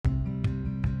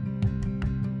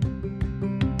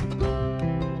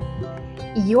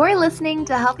You're listening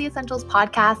to Healthy Essentials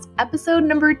Podcast, episode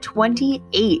number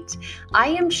 28. I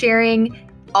am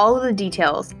sharing all of the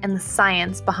details and the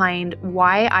science behind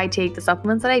why I take the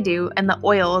supplements that I do and the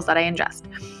oils that I ingest.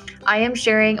 I am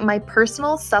sharing my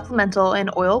personal supplemental and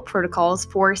oil protocols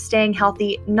for staying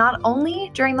healthy not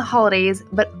only during the holidays,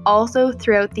 but also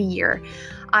throughout the year.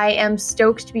 I am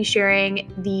stoked to be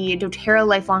sharing the doTERRA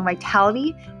Lifelong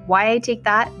Vitality, why I take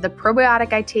that, the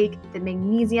probiotic I take, the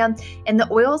magnesium, and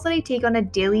the oils that I take on a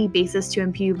daily basis to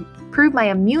improve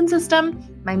my immune system,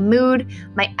 my mood,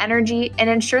 my energy, and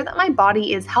ensure that my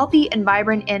body is healthy and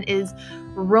vibrant and is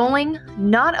rolling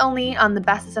not only on the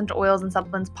best essential oils and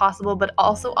supplements possible, but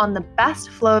also on the best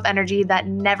flow of energy that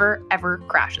never ever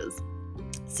crashes.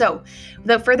 So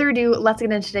without further ado, let's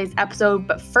get into today's episode.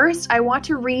 But first, I want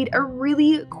to read a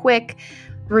really quick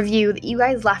review that you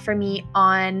guys left for me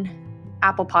on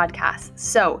Apple Podcasts.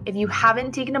 So if you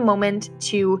haven't taken a moment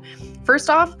to, first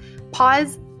off,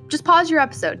 pause your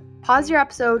episode. Pause your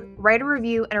episode, write a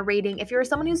review and a rating. If you're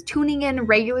someone who's tuning in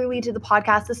regularly to the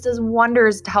podcast, this does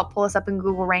wonders to help pull us up in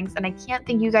Google ranks. And I can't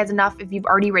thank you guys enough if you've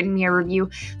already written me a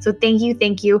review. So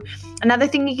thank you. Another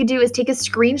thing you could do is take a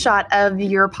screenshot of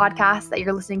your podcast that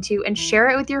you're listening to and share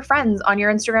it with your friends on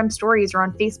your Instagram stories or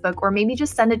on Facebook, or maybe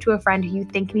just send it to a friend who you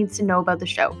think needs to know about the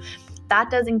show. That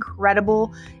does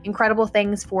incredible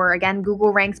things for, again,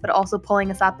 Google ranks, but also pulling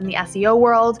us up in the SEO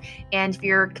world. And if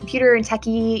you're computer and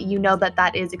techie, you know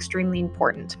that is extremely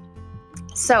important.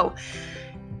 So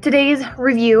today's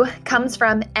review comes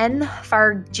from N.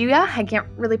 Farguia. I can't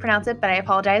really pronounce it, but I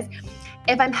apologize.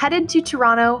 If I'm headed to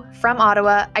Toronto from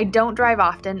Ottawa, I don't drive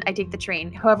often, I take the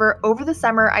train. However, over the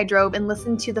summer, I drove and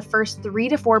listened to the first 3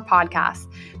 to 4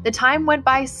 podcasts. The time went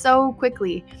by so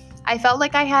quickly. I felt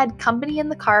like I had company in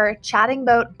the car chatting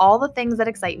about all the things that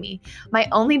excite me. My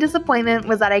only disappointment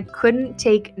was that I couldn't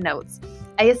take notes.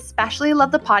 I especially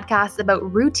love the podcast about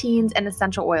routines and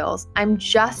essential oils. I'm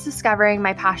just discovering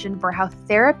my passion for how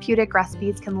therapeutic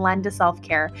recipes can lend to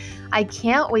self-care. I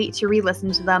can't wait to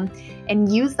re-listen to them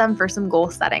and use them for some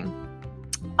goal setting.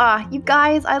 You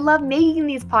guys, I love making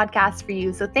these podcasts for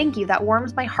you, so thank you. That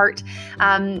warms my heart.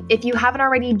 If you haven't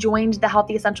already joined the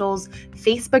Healthy Essentials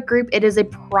Facebook group, it is a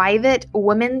private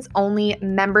women's only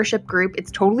membership group. It's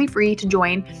totally free to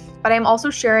join, but I'm also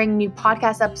sharing new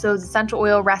podcast episodes, essential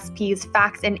oil recipes,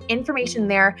 facts, and information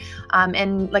there.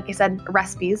 And like I said,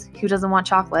 recipes, who doesn't want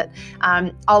chocolate,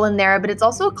 all in there, but it's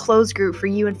also a closed group for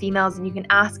you and females, and you can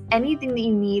ask anything that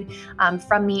you need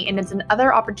from me, and it's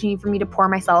another opportunity for me to pour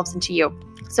myself into you.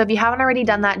 So if you haven't already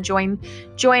done that, join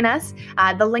us.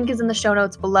 The link is in the show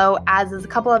notes below, as is a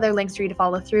couple other links for you to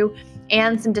follow through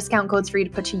and some discount codes for you to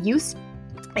put to use.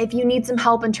 If you need some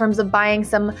help in terms of buying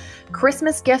some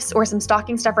Christmas gifts or some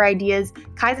stocking stuffer ideas,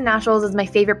 Kaizen Naturals is my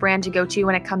favorite brand to go to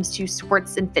when it comes to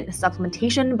sports and fitness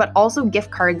supplementation, but also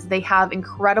gift cards. They have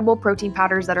incredible protein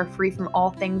powders that are free from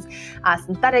all things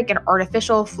synthetic and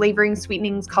artificial, flavorings,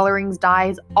 sweetenings, colorings,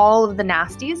 dyes, all of the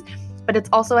nasties. But it's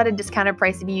also at a discounted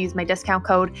price if you use my discount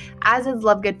code, as is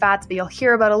Love Good Fats, but you'll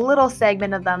hear about a little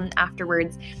segment of them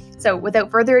afterwards. So without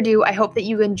further ado, I hope that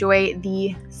you enjoy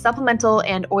the supplemental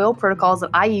and oil protocols that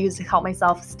I use to help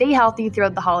myself stay healthy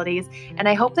throughout the holidays, and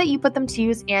I hope that you put them to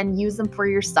use and use them for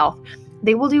yourself.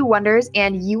 They will do wonders,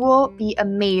 and you will be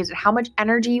amazed at how much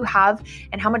energy you have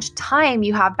and how much time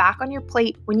you have back on your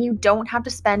plate when you don't have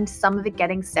to spend some of it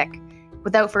getting sick.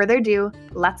 Without further ado,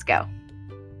 let's go.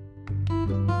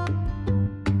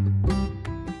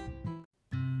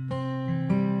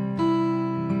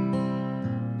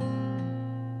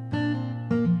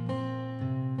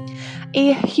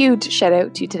 A huge shout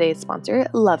out to today's sponsor,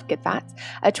 Love Good Fats,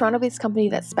 a Toronto-based company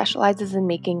that specializes in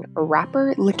making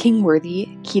wrapper-licking-worthy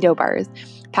keto bars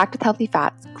packed with healthy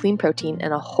fats, clean protein,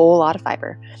 and a whole lot of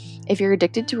fiber. If you're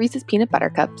addicted to Reese's Peanut Butter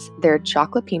Cups, their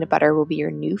chocolate peanut butter will be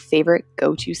your new favorite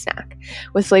go-to snack.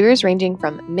 With flavors ranging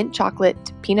from mint chocolate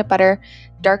to peanut butter,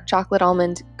 dark chocolate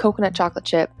almond, coconut chocolate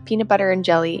chip, peanut butter and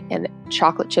jelly, and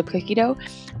chocolate chip cookie dough,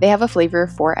 they have a flavor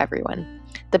for everyone.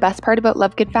 The best part about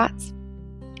Love Good Fats?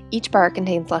 Each bar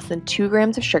contains less than 2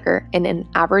 grams of sugar and an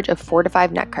average of 4 to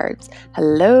 5 net carbs.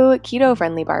 Hello,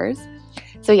 keto-friendly bars.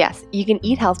 So yes, you can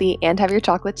eat healthy and have your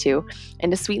chocolate too.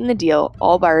 And to sweeten the deal,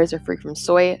 all bars are free from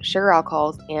soy, sugar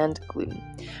alcohols, and gluten.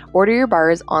 Order your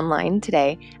bars online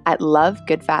today at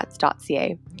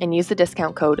lovegoodfats.ca and use the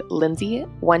discount code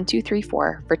Lindsay1234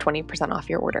 for 20% off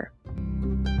your order.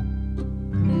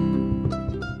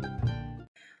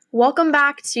 Welcome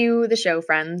back to the show,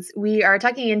 friends. We are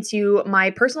tucking into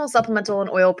my personal supplemental and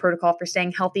oil protocol for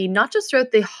staying healthy, not just throughout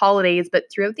the holidays,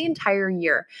 but throughout the entire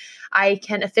year. I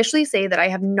can officially say that I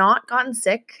have not gotten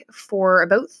sick for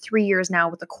about 3 years now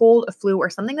with a cold, a flu, or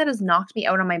something that has knocked me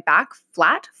out on my back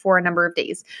flat for a number of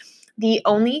days. The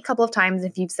only couple of times,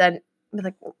 if you've said,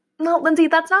 like, well, Lindsay,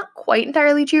 that's not quite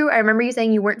entirely true. I remember you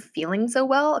saying you weren't feeling so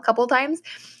well a couple of times.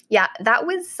 Yeah, that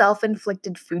was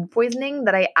self-inflicted food poisoning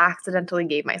that I accidentally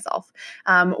gave myself.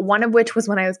 One of which was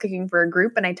when I was cooking for a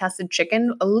group and I tested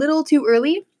chicken a little too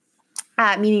early,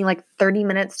 meaning like 30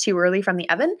 minutes too early from the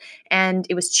oven, and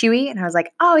it was chewy, and I was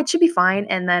like, oh, it should be fine,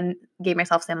 and then gave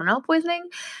myself salmonella poisoning.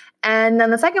 And then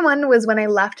the second one was when I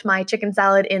left my chicken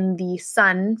salad in the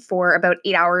sun for about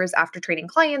 8 hours after training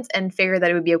clients and figured that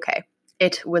it would be okay.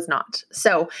 It was not.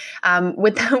 So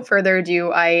without further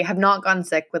ado, I have not gotten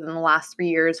sick within the last 3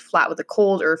 years, flat with a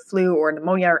cold or flu or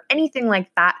pneumonia or anything like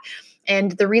that.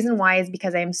 And the reason why is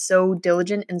because I am so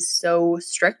diligent and so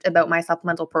strict about my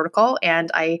supplemental protocol. And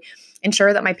I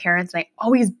ensure that my parents, and I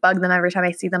always bug them every time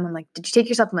I see them. I'm like, did you take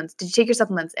your supplements? Did you take your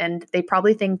supplements? And they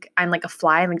probably think I'm like a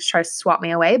fly and like just try to swat me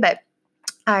away. But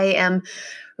I am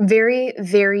very,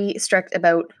 very strict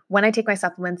about when I take my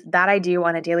supplements, that I do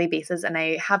on a daily basis. And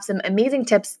I have some amazing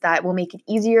tips that will make it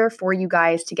easier for you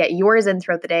guys to get yours in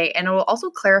throughout the day. And it will also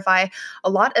clarify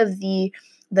a lot of the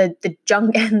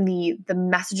junk and the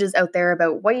messages out there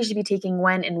about what you should be taking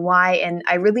when and why. And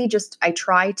I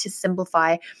try to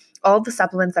simplify all the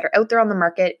supplements that are out there on the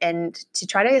market and to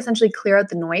try to essentially clear out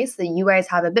the noise so that you guys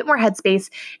have a bit more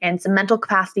headspace and some mental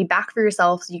capacity back for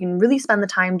yourself so you can really spend the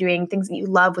time doing things that you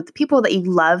love with the people that you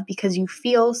love because you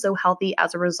feel so healthy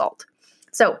as a result.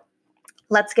 So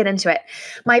let's get into it.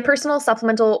 My personal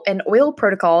supplemental and oil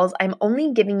protocols, I'm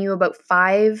only giving you about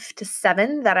 5 to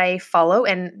 7 that I follow.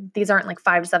 And these aren't like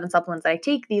 5 to 7 supplements that I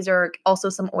take. These are also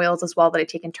some oils as well that I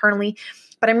take internally.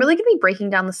 But I'm really going to be breaking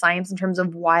down the science in terms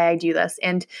of why I do this.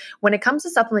 And when it comes to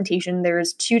supplementation,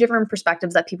 there's 2 different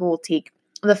perspectives that people will take.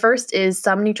 The first is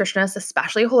some nutritionists,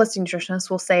 especially holistic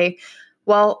nutritionists, will say,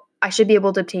 well, I should be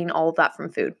able to obtain all of that from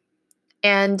food.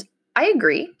 And I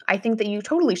agree. I think that you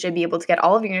totally should be able to get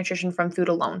all of your nutrition from food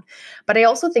alone. But I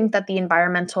also think that the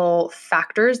environmental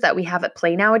factors that we have at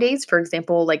play nowadays, for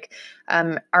example, like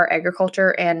our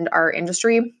agriculture and our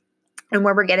industry and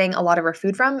where we're getting a lot of our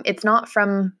food from, it's not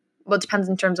from, well, it depends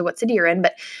in terms of what city you're in,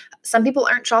 but some people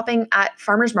aren't shopping at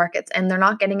farmers markets and they're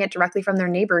not getting it directly from their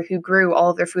neighbor who grew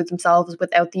all of their foods themselves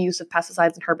without the use of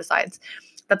pesticides and herbicides.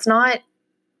 That's not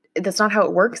how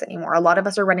it works anymore. A lot of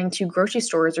us are running to grocery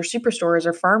stores or superstores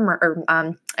or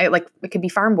it could be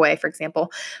Farm Boy, for example,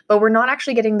 but we're not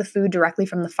actually getting the food directly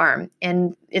from the farm,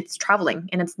 and it's traveling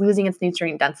and it's losing its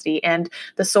nutrient density, and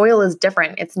the soil is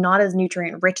different. It's not as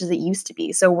nutrient rich as it used to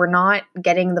be. So we're not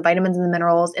getting the vitamins and the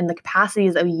minerals in the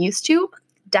capacities that we used to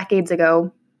decades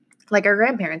ago, like our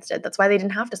grandparents did. That's why they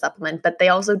didn't have to supplement, but they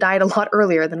also died a lot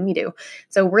earlier than we do.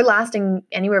 So we're lasting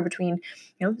anywhere between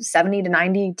 70 to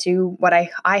 90 to what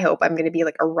I hope I'm going to be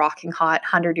like a rocking hot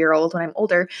 100-year-old when I'm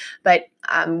older. But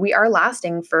we are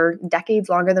lasting for decades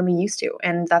longer than we used to.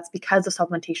 And that's because of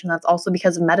supplementation. That's also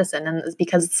because of medicine, and it's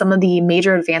because of some of the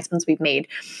major advancements we've made.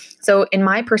 So in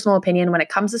my personal opinion, when it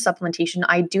comes to supplementation,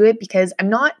 I do it because I'm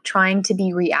not trying to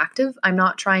be reactive. I'm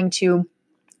not trying to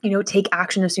take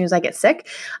action as soon as I get sick.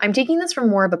 I'm taking this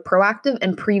from more of a proactive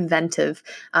and preventative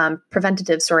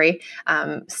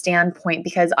standpoint,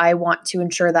 because I want to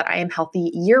ensure that I am healthy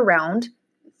year round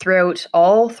throughout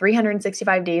all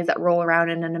 365 days that roll around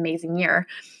in an amazing year.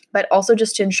 But also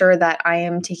just to ensure that I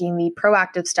am taking the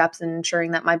proactive steps and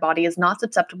ensuring that my body is not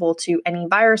susceptible to any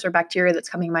virus or bacteria that's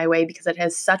coming my way, because it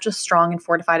has such a strong and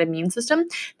fortified immune system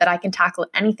that I can tackle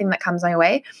anything that comes my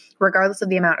way, regardless of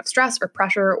the amount of stress or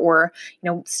pressure or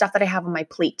stuff that I have on my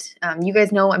plate. You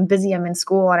guys know I'm busy, I'm in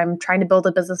school, and I'm trying to build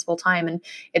a business full time, and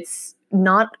it's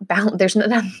not there's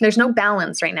no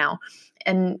balance right now.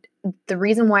 And the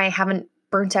reason why I haven't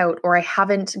burnt out, or I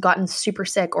haven't gotten super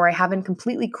sick, or I haven't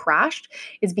completely crashed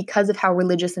is because of how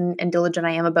religious and diligent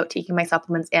I am about taking my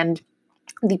supplements and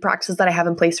the practices that I have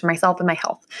in place for myself and my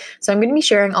health. So I'm going to be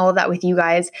sharing all of that with you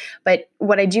guys. But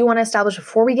what I do want to establish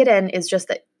before we get in is just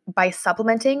that by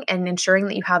supplementing and ensuring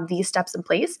that you have these steps in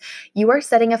place, you are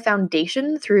setting a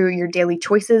foundation through your daily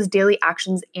choices, daily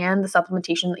actions, and the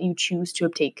supplementation that you choose to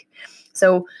uptake.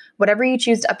 So whatever you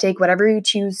choose to uptake, whatever you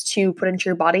choose to put into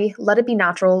your body, let it be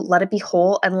natural, let it be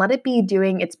whole, and let it be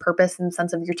doing its purpose in the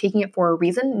sense of you're taking it for a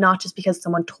reason, not just because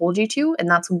someone told you to. And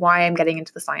that's why I'm getting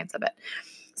into the science of it.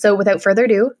 So without further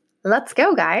ado, let's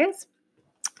go, guys.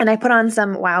 And I put on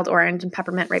some wild orange and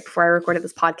peppermint right before I recorded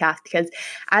this podcast because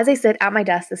as I sit at my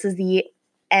desk, this is the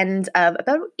end of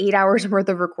about 8 hours worth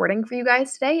of recording for you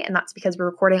guys today. And that's because we're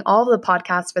recording all of the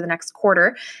podcasts for the next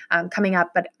quarter coming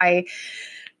up. But I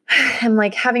am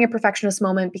like having a perfectionist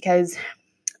moment because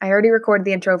I already recorded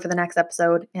the intro for the next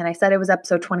episode and I said it was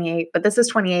episode 28, but this is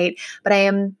 28. But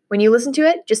when you listen to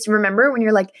it, just remember when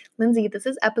you're like, Lindsay, this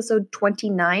is episode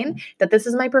 29, that this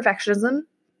is my perfectionism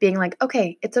being like,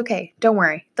 okay, it's okay. Don't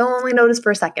worry. They'll only notice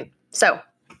for a second. So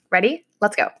ready?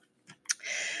 Let's go.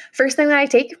 First thing that I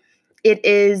take, it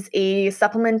is a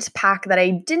supplement pack that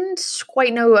I didn't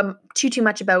quite know too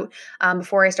much about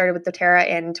before I started with doTERRA.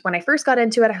 And when I first got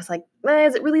into it, I was like,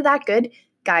 is it really that good?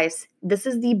 Guys, this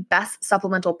is the best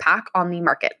supplemental pack on the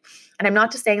market. And I'm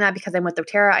not just saying that because I'm with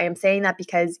doTERRA. I am saying that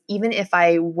because even if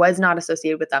I was not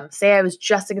associated with them, say I was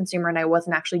just a consumer and I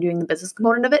wasn't actually doing the business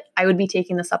component of it, I would be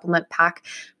taking the supplement pack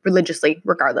religiously,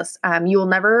 regardless. You will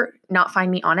never not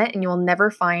find me on it, and you will never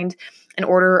find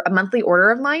a monthly order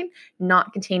of mine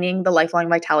not containing the Lifelong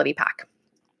Vitality Pack.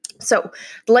 So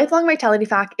the Lifelong Vitality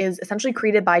Pack is essentially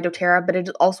created by doTERRA, but it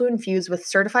is also infused with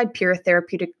certified pure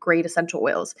therapeutic grade essential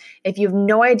oils. If you have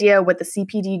no idea what the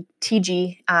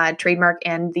CPTG trademark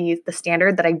and the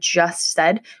standard that I just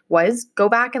said was, go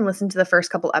back and listen to the first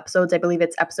couple episodes. I believe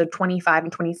it's episode 25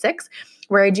 and 26,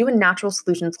 where I do a natural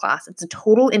solutions class. It's a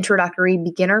total introductory,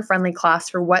 beginner-friendly class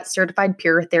for what certified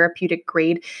pure therapeutic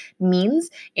grade means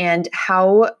and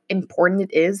how important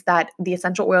it is that the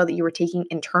essential oil that you are taking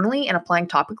internally and applying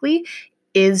topically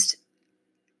is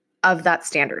of that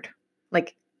standard.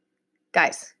 Like,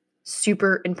 guys,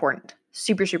 super important.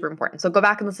 Super, super important. So go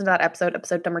back and listen to that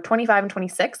episode number 25 and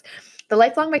 26. The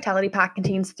Lifelong Vitality Pack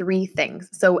contains 3 things.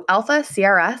 So Alpha,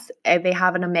 CRS, they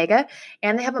have an Omega,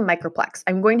 and they have a Microplex.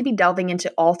 I'm going to be delving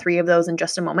into all 3 of those in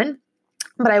just a moment.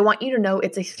 But I want you to know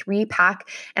it's a 3-pack,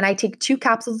 and I take 2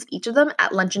 capsules of each of them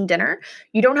at lunch and dinner.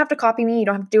 You don't have to copy me. You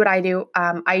don't have to do what I do.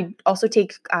 I also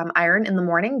take iron in the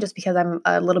morning just because I'm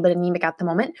a little bit anemic at the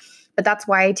moment. But that's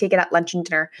why I take it at lunch and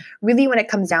dinner. Really, when it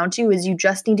comes down to is you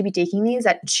just need to be taking these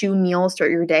at 2 meals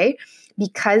throughout your day,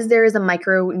 because there is a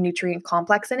micronutrient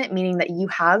complex in it, meaning that you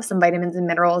have some vitamins and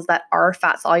minerals that are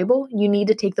fat soluble. You need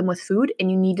to take them with food, and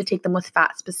you need to take them with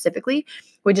fat specifically,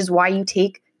 which is why you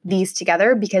take these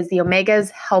together, because the omegas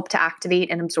help to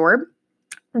activate and absorb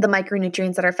the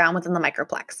micronutrients that are found within the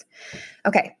microplex.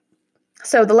 Okay,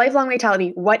 so the Lifelong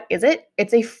Vitality, what is it?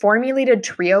 It's a formulated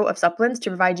trio of supplements to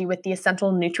provide you with the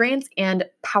essential nutrients and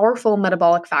powerful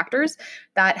metabolic factors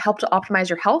that help to optimize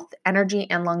your health, energy,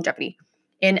 and longevity.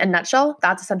 In a nutshell,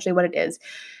 that's essentially what it is.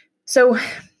 So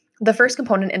the first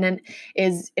component in it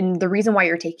is, and the reason why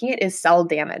you're taking it is cell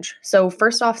damage. So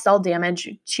first off, cell damage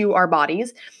to our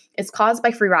bodies is caused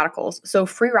by free radicals. So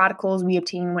free radicals we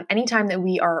obtain anytime that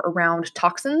we are around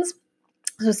toxins.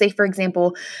 So say, for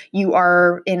example, you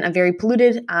are in a very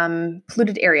polluted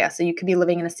area. So you could be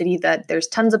living in a city that there's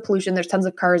tons of pollution, there's tons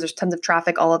of cars, there's tons of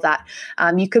traffic, all of that.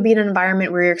 You could be in an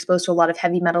environment where you're exposed to a lot of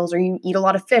heavy metals, or you eat a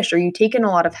lot of fish, or you take in a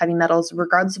lot of heavy metals,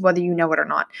 regardless of whether you know it or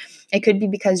not. It could be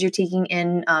because you're taking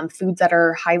in foods that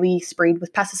are highly sprayed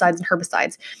with pesticides and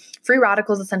herbicides. Free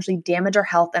radicals essentially damage our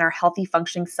health and our healthy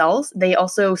functioning cells. They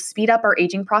also speed up our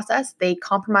aging process. They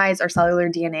compromise our cellular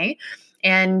DNA.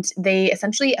 And they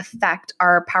essentially affect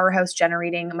our powerhouse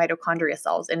generating mitochondria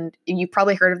cells. And you've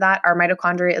probably heard of that. Our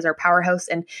mitochondria is our powerhouse.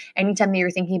 And anytime that you're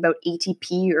thinking about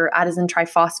ATP or adenosine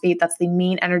triphosphate, that's the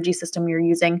main energy system you're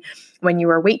using when you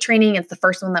are weight training. It's the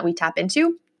first one that we tap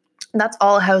into. That's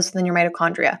all housed within your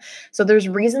mitochondria. So there's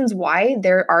reasons why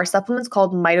there are supplements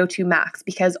called Mito2 Max,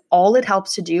 because all it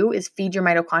helps to do is feed your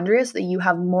mitochondria so that you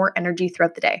have more energy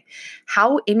throughout the day.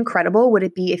 How incredible would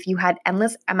it be if you had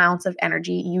endless amounts of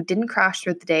energy, you didn't crash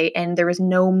throughout the day, and there was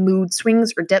no mood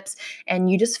swings or dips, and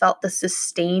you just felt the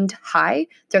sustained high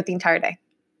throughout the entire day?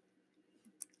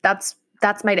 That's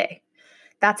my day.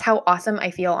 That's how awesome I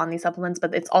feel on these supplements,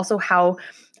 but it's also how,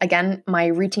 again, my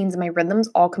routines and my rhythms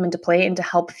all come into play and to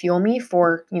help fuel me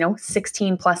for,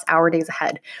 16 plus hour days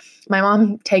ahead. My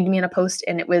mom tagged me in a post,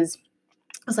 and I was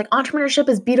like, entrepreneurship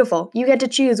is beautiful. You get to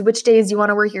choose which days you want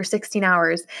to work your 16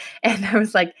 hours. And I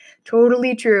was like,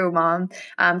 totally true, Mom.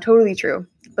 Totally true.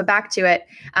 But back to it.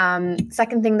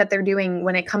 Second thing that they're doing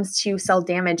when it comes to cell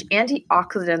damage,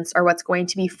 antioxidants are what's going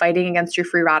to be fighting against your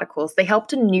free radicals. They help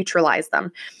to neutralize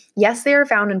them. Yes, they are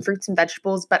found in fruits and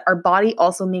vegetables, but our body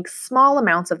also makes small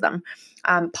amounts of them.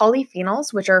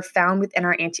 Polyphenols, which are found within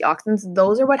our antioxidants,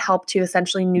 those are what help to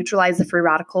essentially neutralize the free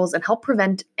radicals and help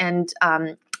prevent and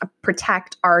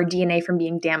protect our DNA from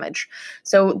being damaged.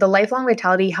 So the Lifelong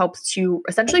Vitality helps to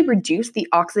essentially reduce the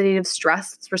oxidative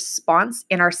stress response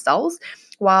in our cells,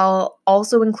 while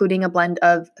also including a blend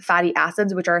of fatty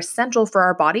acids, which are essential for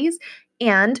our bodies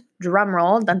And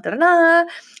drumroll, dun, dun, dun, dun,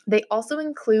 they also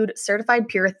include certified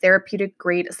pure therapeutic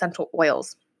grade essential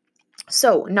oils.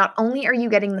 So not only are you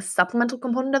getting the supplemental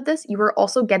component of this, you are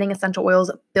also getting essential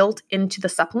oils built into the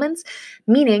supplements,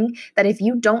 meaning that if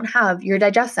you don't have your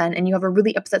Digescend and you have a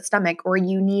really upset stomach, or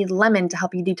you need lemon to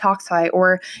help you detoxify,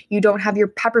 or you don't have your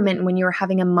peppermint when you're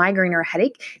having a migraine or a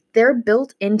headache, they're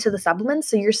built into the supplements.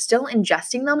 So you're still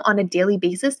ingesting them on a daily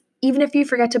basis, even if you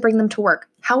forget to bring them to work.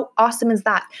 How awesome is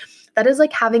that? That is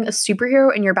like having a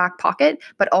superhero in your back pocket,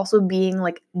 but also being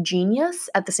like genius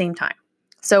at the same time.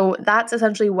 So that's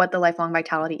essentially what the Lifelong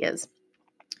Vitality is.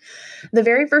 The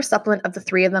very first supplement of the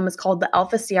three of them is called the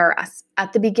Alpha CRS.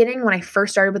 At the beginning, when I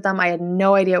first started with them, I had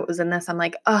no idea what was in this. I'm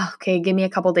like, oh, okay, give me a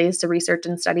couple days to research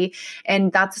and study.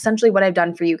 And that's essentially what I've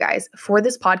done for you guys. For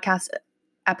this podcast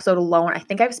episode alone, I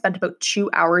think I've spent about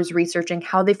 2 hours researching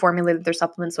how they formulated their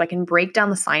supplements so I can break down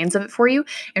the science of it for you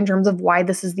in terms of why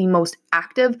this is the most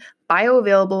active,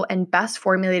 bioavailable, and best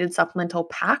formulated supplemental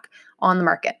pack on the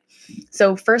market.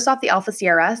 So first off, the Alpha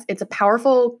CRS, it's a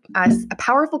powerful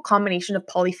combination of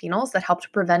polyphenols that help to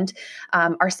prevent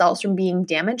our cells from being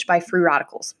damaged by free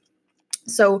radicals.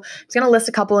 So I'm just going to list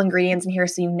a couple ingredients in here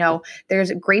so you know.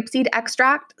 There's grapeseed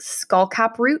extract,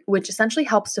 skullcap root, which essentially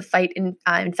helps to fight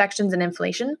infections and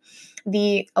inflammation.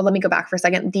 Let me go back for a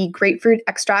second. The grapefruit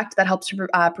extract that helps to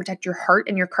protect your heart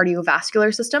and your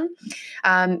cardiovascular system.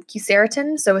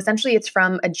 Quercetin, so essentially it's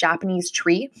from a Japanese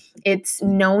tree. It's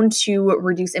known to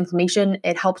reduce inflammation.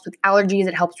 It helps with allergies.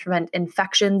 It helps prevent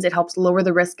infections. It helps lower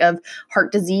the risk of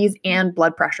heart disease and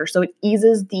blood pressure. So it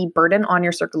eases the burden on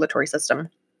your circulatory system.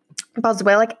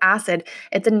 Boswellic acid,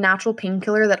 it's a natural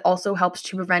painkiller that also helps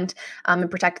to prevent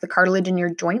and protect the cartilage in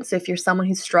your joints. So if you're someone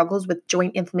who struggles with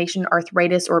joint inflammation,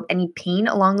 arthritis, or any pain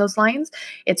along those lines,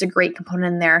 it's a great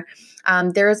component in there.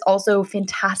 There is also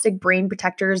fantastic brain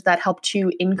protectors that help to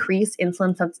increase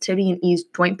insulin sensitivity and ease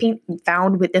joint pain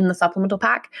found within the supplemental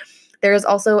pack. There is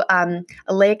also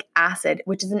oleic acid,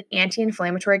 which is an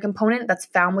anti-inflammatory component that's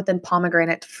found within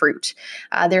pomegranate fruit.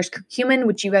 There's curcumin,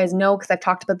 which you guys know because I've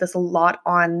talked about this a lot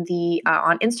on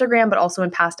Instagram, but also in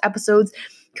past episodes.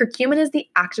 Curcumin is the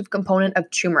active component of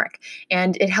turmeric,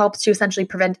 and it helps to essentially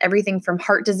prevent everything from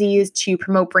heart disease to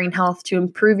promote brain health, to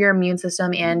improve your immune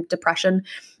system and depression.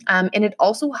 And it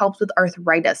also helps with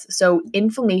arthritis. So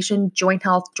inflammation, joint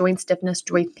health, joint stiffness,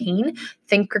 joint pain,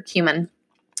 think curcumin.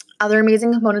 Other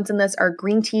amazing components in this are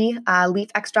green tea, leaf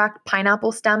extract,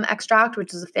 pineapple stem extract,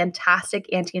 which is a fantastic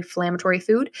anti-inflammatory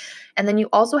food. And then you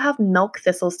also have milk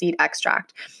thistle seed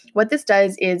extract. What this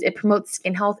does is it promotes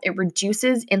skin health. It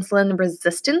reduces insulin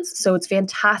resistance. So it's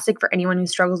fantastic for anyone who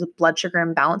struggles with blood sugar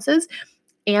imbalances.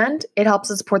 And it helps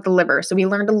to support the liver. So we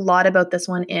learned a lot about this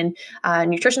one in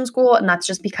nutrition school, and that's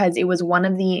just because it was one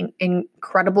of the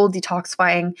incredible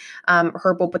detoxifying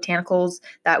herbal botanicals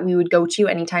that we would go to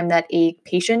anytime that a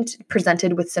patient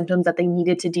presented with symptoms that they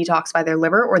needed to detoxify their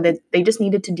liver, or that they just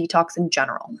needed to detox in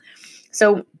general.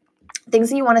 So things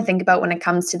that you want to think about when it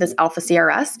comes to this Alpha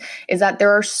CRS is that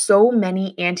there are so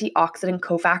many antioxidant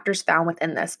cofactors found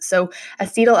within this. So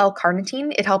acetyl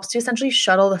L-carnitine, it helps to essentially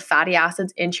shuttle the fatty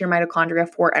acids into your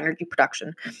mitochondria for energy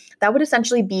production. That would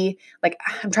essentially be like,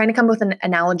 I'm trying to come up with an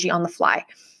analogy on the fly.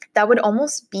 That would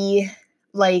almost be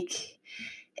like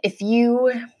if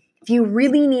you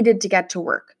really needed to get to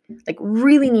work, and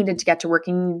you needed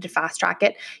to fast track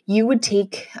it, you would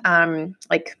take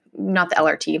not the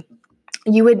LRT.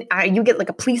 You get like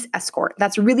a police escort.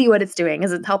 That's really what it's doing,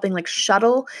 is it's helping like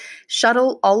shuttle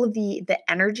all of the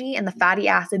energy and the fatty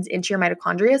acids into your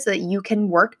mitochondria so that you can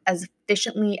work as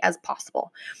efficiently as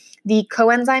possible. The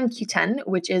coenzyme Q10,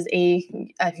 which is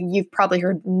you've probably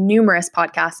heard numerous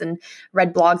podcasts and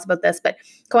read blogs about this, but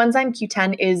coenzyme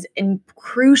Q10 is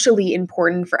crucially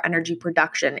important for energy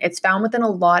production. It's found within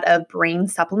a lot of brain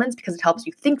supplements because it helps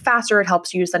you think faster. It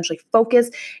helps you essentially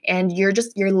focus, and you're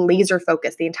laser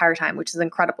focused the entire time, which is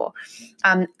incredible.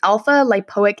 Alpha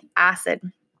lipoic acid.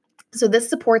 So this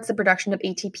supports the production of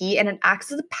ATP, and it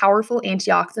acts as a powerful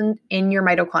antioxidant in your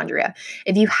mitochondria.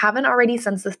 If you haven't already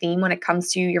sensed the theme when it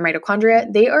comes to your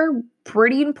mitochondria, they are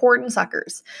pretty important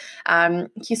suckers.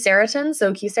 Quercetin.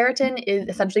 So quercetin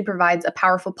essentially provides a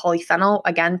powerful polyphenol.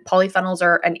 Again, polyphenols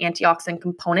are an antioxidant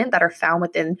component that are found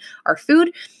within our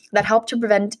food that help to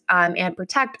prevent and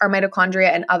protect our mitochondria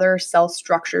and other cell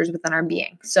structures within our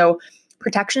being. So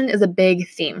protection is a big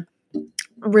theme.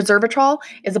 Resveratrol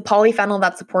is a polyphenol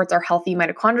that supports our healthy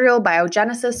mitochondrial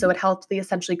biogenesis, so it helps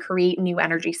essentially create new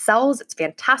energy cells. It's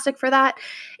fantastic for that.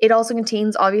 It also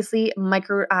contains, obviously,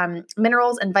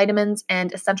 minerals and vitamins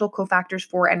and essential cofactors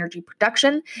for energy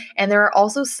production. And there are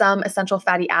also some essential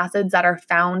fatty acids that are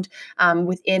found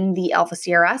within the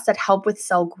alpha-CRS that help with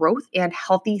cell growth and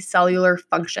healthy cellular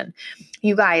function.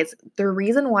 You guys, the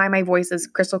reason why my voice is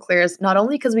crystal clear is not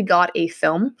only because we got a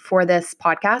film for this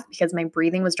podcast because my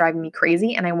breathing was driving me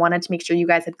crazy and I wanted to make sure you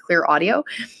guys had clear audio,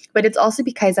 but it's also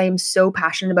because I am so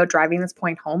passionate about driving this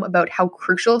point home about how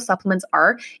crucial supplements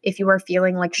are if you are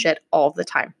feeling like shit all the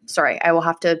time. Sorry, I will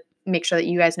have to make sure that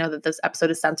you guys know that this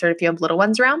episode is censored if you have little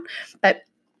ones around, but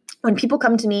when people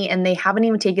come to me and they haven't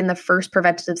even taken the first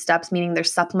preventative steps, meaning they're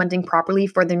supplementing properly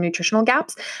for their nutritional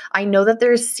gaps, I know that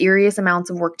there's serious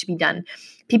amounts of work to be done.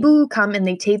 People who come and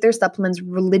they take their supplements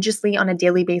religiously on a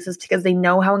daily basis because they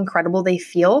know how incredible they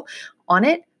feel on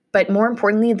it, but more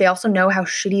importantly, they also know how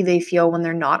shitty they feel when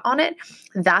they're not on it.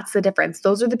 That's the difference.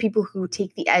 Those are the people who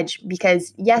take the edge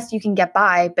because yes, you can get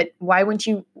by, but why would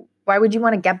you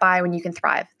want to get by when you can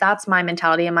thrive? That's my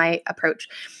mentality and my approach.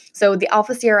 So the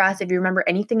alpha-CRS, if you remember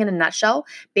anything in a nutshell,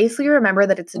 basically remember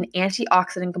that it's an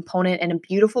antioxidant component and a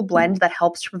beautiful blend that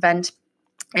helps to prevent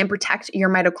and protect your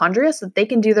mitochondria so that they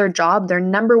can do their job, their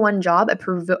number one job at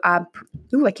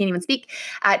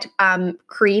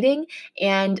creating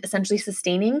and essentially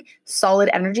sustaining solid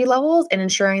energy levels and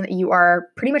ensuring that you are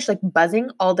pretty much like buzzing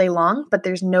all day long, but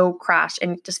there's no crash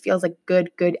and it just feels like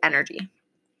good energy.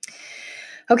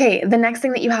 Okay, the next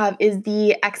thing that you have is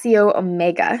the XEO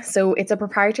Omega. So it's a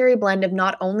proprietary blend of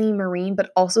not only marine, but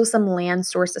also some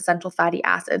land-sourced essential fatty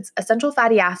acids. Essential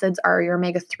fatty acids are your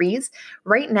omega-3s.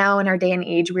 Right now in our day and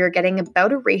age, we are getting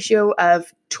about a ratio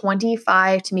of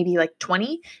 25 to maybe like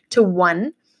 20 to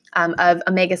 1 of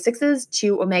omega-6s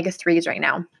to omega-3s right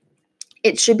now.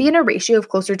 It should be in a ratio of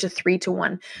closer to 3 to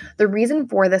 1. The reason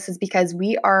for this is because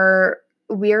we are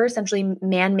essentially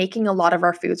man-making a lot of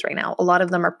our foods right now. A lot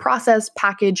of them are processed,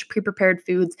 packaged, pre-prepared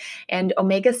foods, and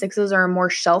omega-6s are a more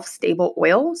shelf-stable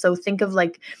oil. So think of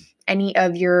like any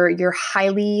of your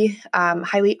highly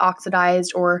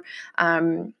oxidized or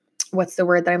what's the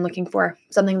word that I'm looking for?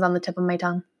 Something's on the tip of my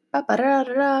tongue.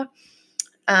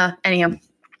 Anyhow.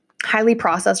 Highly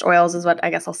processed oils is what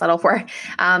I guess I'll settle for.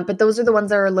 But those are the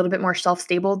ones that are a little bit more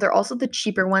shelf-stable. They're also the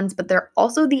cheaper ones, but they're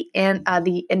also the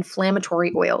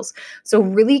inflammatory oils. So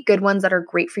really good ones that are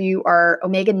great for you are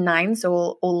omega-9,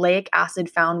 so oleic acid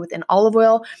found within olive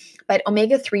oil, but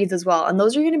omega-3s as well. And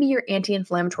those are going to be your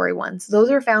anti-inflammatory ones. Those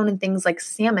are found in things like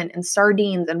salmon and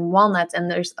sardines and walnuts,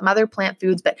 and there's some other plant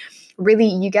foods, but really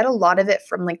you get a lot of it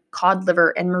from like cod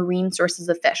liver and marine sources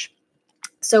of fish.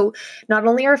 So not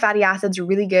only are fatty acids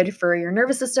really good for your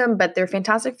nervous system, but they're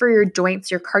fantastic for your joints,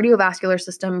 your cardiovascular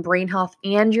system, brain health,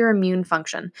 and your immune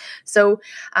function. So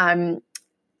the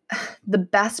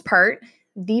best part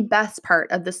of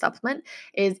the supplement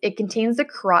is it contains the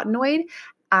carotenoid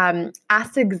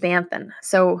astaxanthin.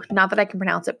 So not that I can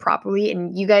pronounce it properly.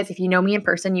 And you guys, if you know me in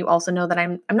person, you also know that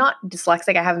I'm not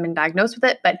dyslexic. I haven't been diagnosed with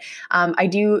it, but I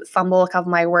do fumble a couple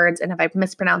of my words. And if I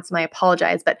mispronounce them, I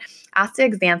apologize. But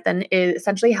astaxanthin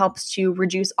essentially helps to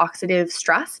reduce oxidative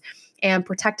stress and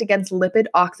protect against lipid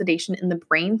oxidation in the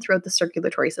brain throughout the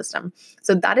circulatory system.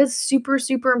 So that is super,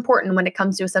 super important when it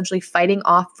comes to essentially fighting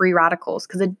off free radicals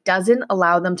because it doesn't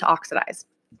allow them to oxidize.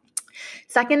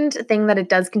 Second thing that it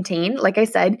does contain, like I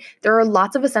said, there are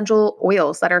lots of essential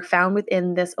oils that are found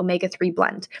within this omega-3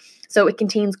 blend. So it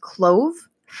contains clove,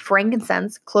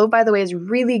 frankincense. Clove, by the way, is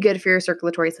really good for your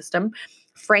circulatory system.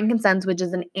 Frankincense, which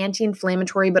is an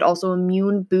anti-inflammatory but also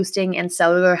immune boosting and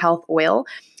cellular health oil.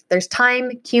 There's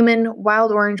thyme, cumin,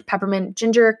 wild orange, peppermint,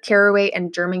 ginger, caraway,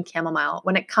 and German chamomile.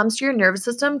 When it comes to your nervous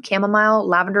system, chamomile,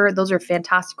 lavender, those are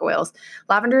fantastic oils.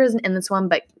 Lavender isn't in this one,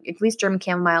 but at least German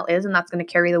chamomile is, and that's going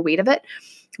to carry the weight of it.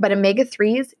 But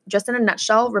omega-3s, just in a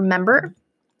nutshell, remember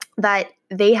that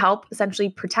they help essentially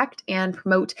protect and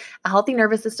promote a healthy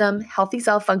nervous system, healthy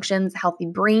cell functions, healthy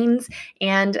brains,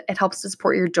 and it helps to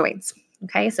support your joints.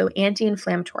 Okay, so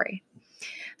anti-inflammatory.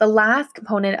 The last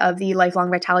component of the Lifelong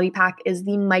Vitality Pack is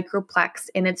the Microplex,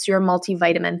 and it's your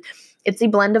multivitamin. It's a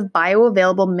blend of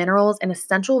bioavailable minerals and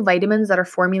essential vitamins that are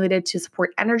formulated to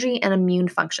support energy and immune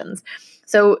functions.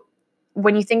 So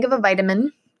when you think of a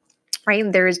vitamin,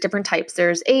 right? There's different types.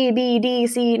 There's A, B, D,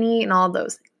 C, and E, and all of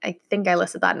those. I think I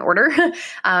listed that in order.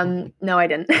 No, I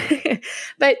didn't.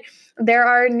 But there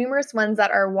are numerous ones that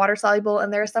are water soluble,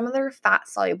 and there are some that are fat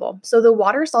soluble. So the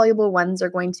water soluble ones are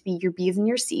going to be your B's and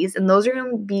your C's, and those are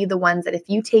going to be the ones that if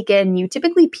you take in, you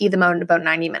typically pee them out in about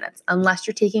 90 minutes, unless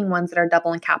you're taking ones that are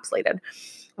double encapsulated.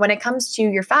 When it comes to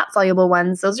your fat soluble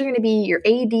ones, those are going to be your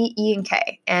A, D, E, and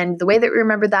K. And the way that we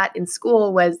remember that in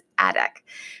school was ADEK.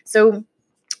 So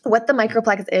what the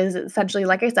microplex is essentially,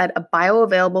 like I said, a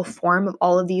bioavailable form of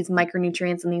all of these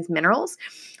micronutrients and these minerals,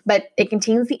 but it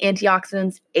contains the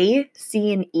antioxidants A,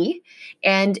 C, and E,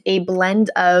 and a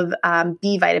blend of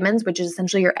B vitamins, which is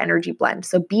essentially your energy blend.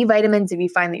 So B vitamins, if you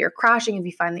find that you're crashing, if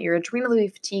you find that you're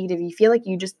adrenally fatigued, if you feel like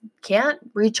you just can't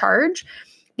recharge,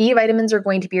 B vitamins are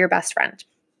going to be your best friend.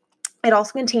 It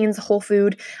also contains whole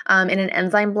food in an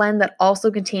enzyme blend that also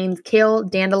contains kale,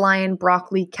 dandelion,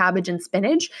 broccoli, cabbage, and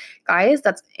spinach. Guys,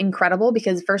 that's incredible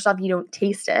because first off, you don't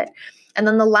taste it. And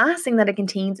then the last thing that it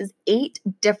contains is 8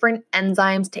 different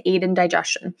enzymes to aid in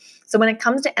digestion. So when it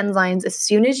comes to enzymes, as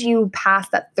soon as you pass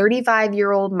that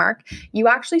 35-year-old mark, you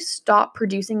actually stop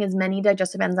producing as many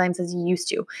digestive enzymes as you used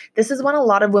to. This is when a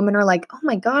lot of women are like, oh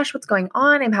my gosh, what's going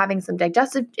on? I'm having some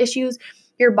digestive issues.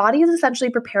 Your body is essentially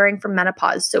preparing for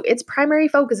menopause. So its primary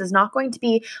focus is not going to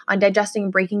be on digesting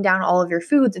and breaking down all of your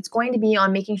foods. It's going to be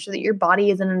on making sure that your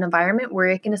body is in an environment where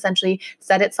it can essentially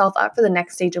set itself up for the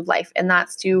next stage of life. And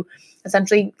that's to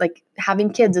essentially like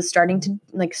having kids is starting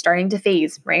to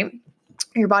phase, right?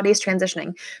 Your body is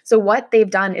transitioning. So what they've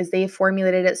done is they've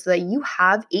formulated it so that you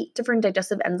have 8 different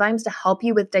digestive enzymes to help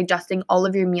you with digesting all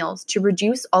of your meals, to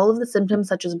reduce all of the symptoms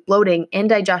such as bloating,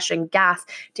 indigestion, gas,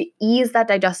 to ease that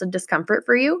digestive discomfort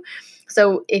for you.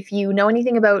 So if you know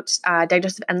anything about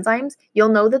digestive enzymes, you'll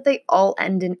know that they all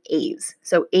end in A's.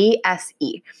 So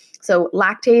ASE. So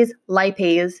lactase,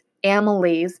 lipase,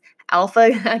 amylase, alpha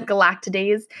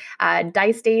galactidase,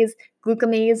 diastase,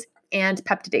 glucamase, and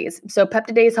peptidase. So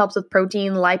peptidase helps with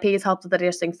protein, lipase helps with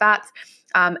digesting fats,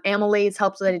 amylase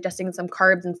helps with digesting some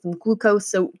carbs and some glucose.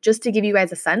 So just to give you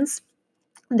guys a sense,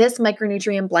 this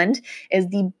micronutrient blend is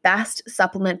the best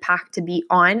supplement pack to be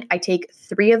on. I take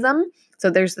 3 of them. So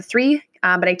there's the 3,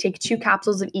 but I take 2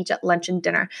 capsules of each at lunch and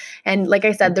dinner. And like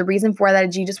I said, the reason for that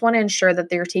is you just want to ensure that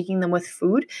they're taking them with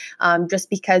food, just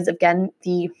because, again,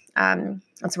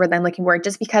 that's the word I'm looking for,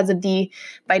 just because of the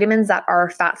vitamins that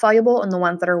are fat soluble and the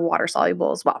ones that are water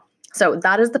soluble as well. So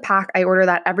that is the pack. I order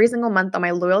that every single month on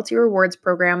my loyalty rewards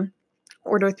program.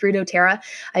 Order through doTERRA.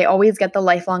 I always get the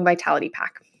lifelong vitality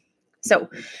pack. So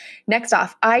next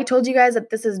off, I told you guys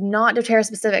that this is not doTERRA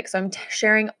specific, so I'm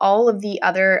sharing all of the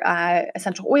other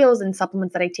essential oils and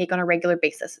supplements that I take on a regular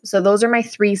basis. So those are my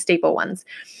 3 staple ones.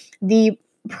 The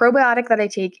probiotic that I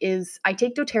take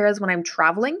doTERRA's when I'm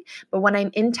traveling, but when I'm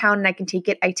in town and I can take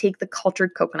it, I take the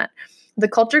cultured coconut. The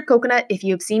cultured coconut, if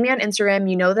you've seen me on Instagram,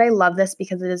 you know that I love this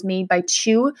because it is made by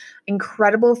 2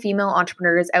 incredible female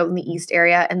entrepreneurs out in the East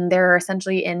area, and they're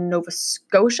essentially in Nova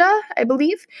Scotia, I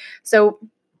believe. So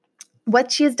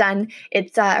what she has done,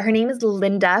 it's her name is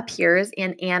Linda Piers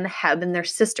and Anne Hebb, and they're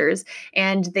sisters,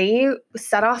 and they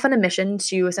set off on a mission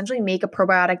to essentially make a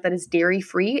probiotic that is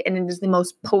dairy-free, and it is the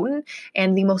most potent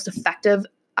and the most effective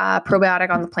probiotic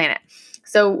on the planet.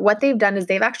 So what they've done is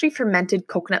they've actually fermented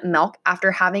coconut milk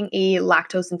after having a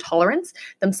lactose intolerance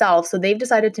themselves. So they've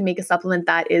decided to make a supplement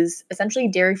that is essentially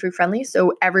dairy-free friendly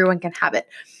so everyone can have it.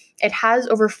 It has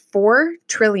over 4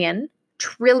 trillion,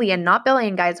 not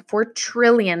billion, guys, 4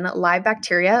 trillion live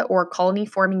bacteria or colony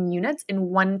forming units in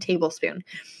 1 tablespoon.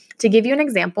 To give you an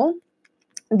example,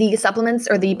 the supplements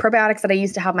or the probiotics that I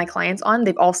used to have my clients on,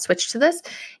 they've all switched to this.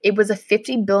 It was a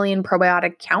 50 billion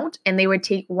probiotic count, and they would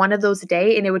take 1 of those a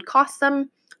day, and it would cost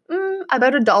them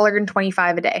about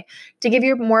 $1.25 a day. To give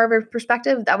you more of a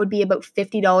perspective, that would be about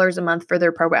 $50 a month for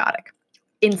their probiotic.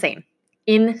 Insane.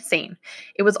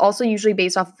 It was also usually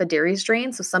based off of a dairy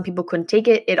strain, so some people couldn't take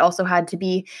it. It also had to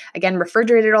be, again,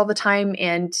 refrigerated all the time,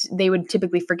 and they would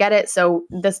typically forget it. So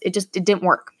it didn't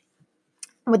work.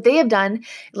 What they have done,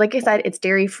 like I said, it's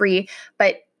dairy free,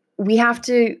 but we have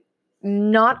to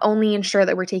not only ensure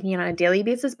that we're taking it on a daily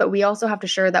basis, but we also have to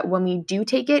ensure that when we do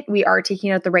take it, we are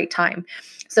taking it at the right time.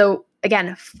 So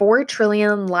again, 4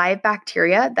 trillion live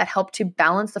bacteria that help to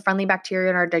balance the friendly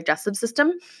bacteria in our digestive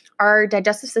system. Our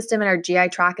digestive system and our GI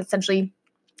tract, essentially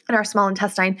in our small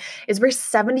intestine, is where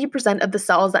 70% of the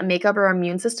cells that make up our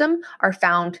immune system are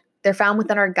found. They're found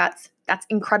within our guts. That's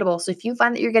incredible. So if you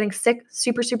find that you're getting sick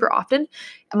super, super often,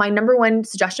 my number 1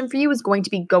 suggestion for you is going to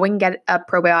be go and get a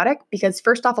probiotic, because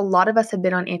first off, a lot of us have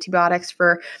been on antibiotics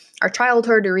for our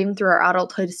childhood or even through our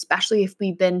adulthood, especially if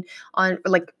we've been on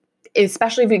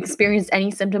especially if we experience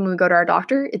any symptom when we go to our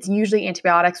doctor, it's usually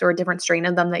antibiotics or a different strain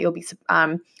of them that you'll be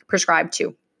prescribed.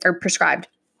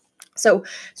 So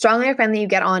strongly recommend that you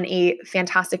get on a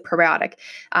fantastic probiotic.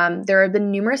 There have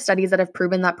been numerous studies that have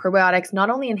proven that probiotics not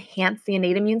only enhance the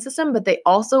innate immune system, but they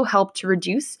also help to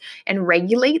reduce and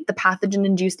regulate the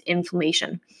pathogen-induced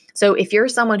inflammation. So if you're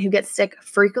someone who gets sick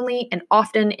frequently and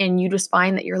often, and you just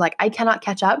find that you're like, I cannot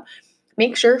catch up,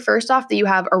 make sure first off that you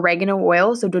have oregano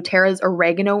oil, so doTERRA's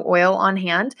oregano oil on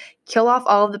hand. Kill off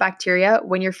all of the bacteria.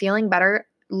 When you're feeling better,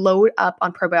 load up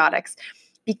on probiotics.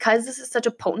 Because this is such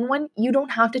a potent one, you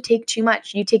don't have to take too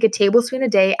much. You take a tablespoon a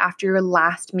day after your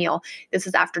last meal. This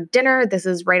is after dinner. This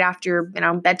is right after your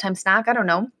bedtime snack. I don't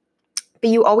know.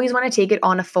 But you always want to take it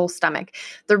on a full stomach.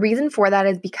 The reason for that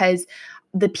is because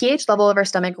the pH level of our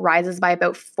stomach rises by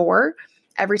about 4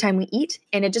 every time we eat,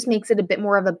 and it just makes it a bit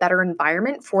more of a better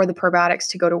environment for the probiotics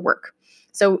to go to work.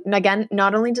 So again,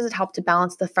 not only does it help to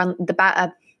balance the friendly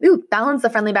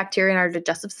bacteria in our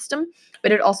digestive system,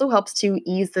 but it also helps to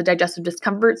ease the digestive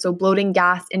discomfort, so bloating,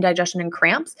 gas, indigestion, and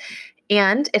cramps.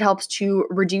 And it helps to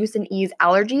reduce and ease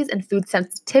allergies and food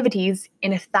sensitivities.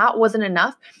 And if that wasn't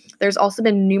enough, there's also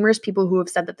been numerous people who have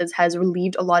said that this has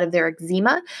relieved a lot of their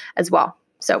eczema as well.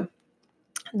 So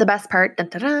the best part,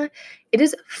 it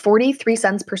is 43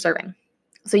 cents per serving.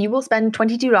 So you will spend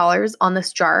 $22 on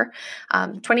this jar,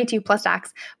 22 plus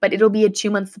tax, but it'll be a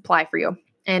 2-month supply for you.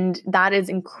 And that is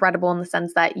incredible in the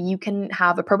sense that you can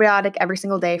have a probiotic every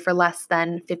single day for less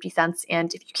than 50 cents.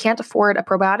 And if you can't afford a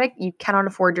probiotic, you cannot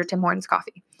afford your Tim Hortons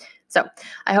coffee. So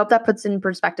I hope that puts in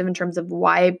perspective in terms of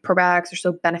why probiotics are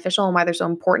so beneficial and why they're so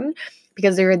important,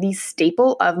 because they're the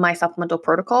staple of my supplemental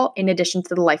protocol in addition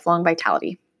to the lifelong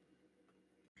vitality.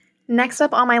 Next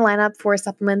up on my lineup for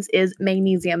supplements is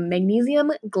magnesium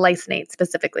glycinate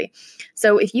specifically.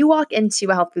 So if you walk into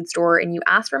a health food store and you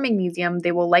ask for magnesium,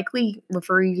 they will likely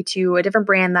refer you to a different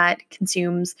brand that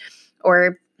consumes,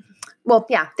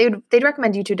 they'd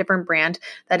recommend you to a different brand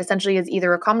that essentially is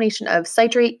either a combination of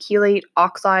citrate, chelate,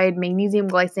 oxide, magnesium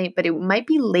glycinate, but it might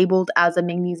be labeled as a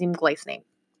magnesium glycinate.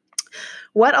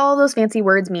 What all those fancy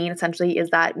words mean essentially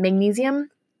is that magnesium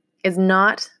is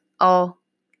not all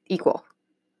equal.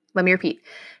 Let me repeat,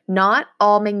 not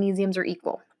all magnesiums are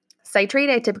equal. Citrate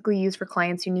I typically use for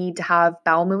clients who need to have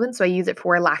bowel movement, so I use it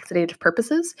for laxative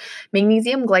purposes.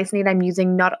 Magnesium glycinate I'm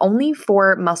using not only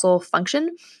for muscle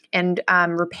function and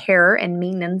repair and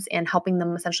maintenance and helping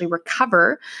them essentially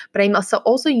recover, but I'm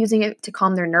also using it to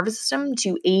calm their nervous system,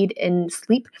 to aid in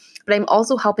sleep, but I'm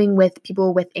also helping with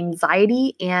people with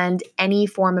anxiety and any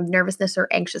form of nervousness or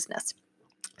anxiousness.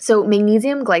 So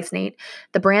magnesium glycinate,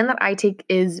 the brand that I take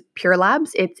is Pure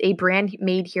Labs. It's a brand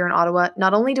made here in Ottawa.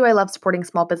 Not only do I love supporting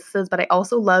small businesses, but I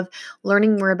also love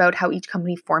learning more about how each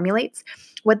company formulates.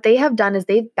 What they have done is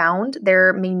they've bound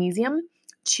their magnesium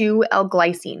to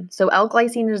L-glycine. So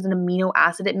L-glycine is an amino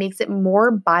acid. It makes it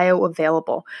more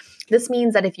bioavailable. This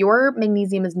means that if your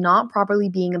magnesium is not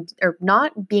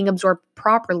being absorbed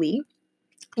properly,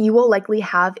 you will likely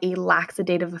have a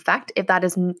laxative effect. If that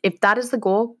is the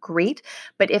goal, great.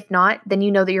 But if not, then you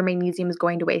know that your magnesium is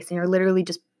going to waste and you're literally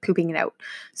just pooping it out.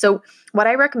 So what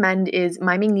I recommend is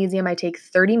my magnesium I take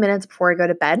 30 minutes before I go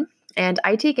to bed. And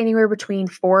I take anywhere between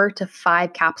 4 to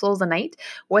 5 capsules a night.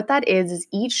 What that is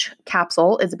each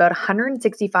capsule is about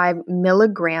 165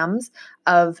 milligrams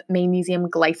of magnesium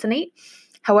glycinate.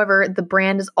 However, the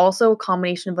brand is also a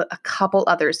combination of a couple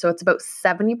others. So it's about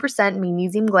 70%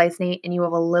 magnesium glycinate, and you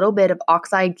have a little bit of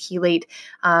oxide, chelate,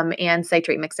 and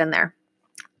citrate mixed in there.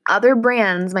 Other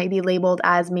brands might be labeled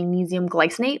as magnesium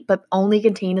glycinate, but only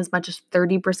contain as much as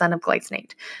 30% of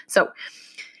glycinate. So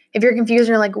if you're confused and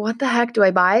you're like, what the heck do I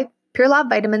buy? Pure Lab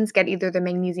vitamins get either their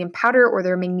magnesium powder or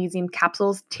their magnesium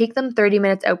capsules. Take them 30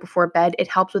 minutes out before bed. It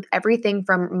helps with everything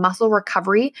from muscle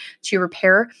recovery to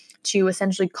repair to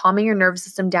essentially calming your nervous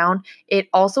system down. It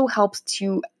also helps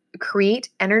to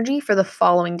create energy for the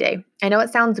following day. I know it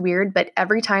sounds weird, but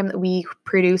every time that we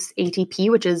produce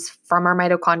ATP, which is from our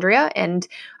mitochondria, and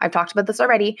I've talked about this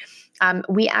already,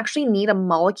 we actually need a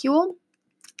molecule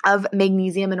of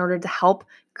magnesium in order to help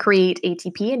create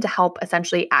ATP and to help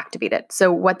essentially activate it.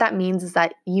 So what that means is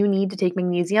that you need to take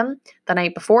magnesium the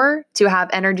night before to have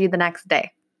energy the next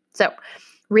day. So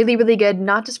really, really good,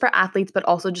 not just for athletes, but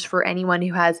also just for anyone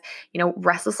who has,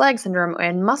 restless leg syndrome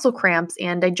and muscle cramps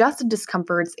and digestive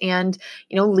discomforts. And,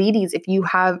 ladies, if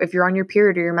you're on your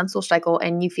period or your menstrual cycle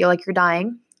and you feel like you're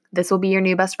dying, this will be your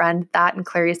new best friend, that and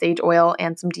clary sage oil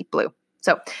and some deep blue.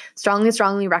 So strongly,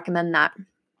 strongly recommend that.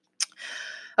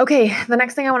 Okay, the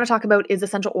next thing I want to talk about is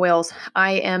essential oils.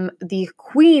 I am the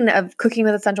queen of cooking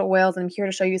with essential oils, and I'm here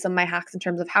to show you some of my hacks in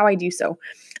terms of how I do so.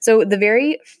 So, the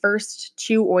very first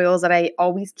two oils that I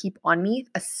always keep on me,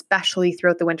 especially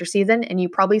throughout the winter season, and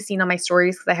you've probably seen on my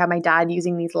stories because I had my dad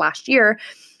using these last year,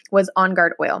 was On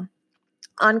Guard oil.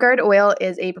 On Guard oil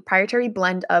is a proprietary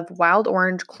blend of wild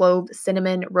orange, clove,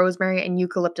 cinnamon, rosemary, and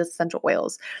eucalyptus essential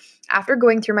oils. After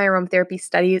going through my aromatherapy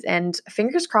studies, and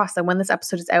fingers crossed that when this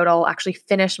episode is out, I'll actually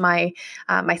finish my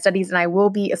studies and I will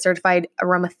be a certified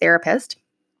aromatherapist.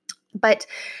 But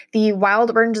the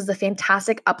wild orange is a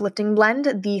fantastic uplifting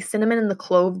blend. The cinnamon and the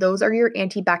clove, those are your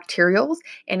antibacterials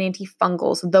and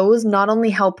antifungals. Those not only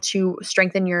help to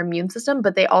strengthen your immune system,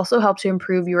 but they also help to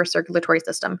improve your circulatory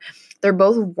system. They're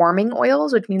both warming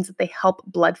oils, which means that they help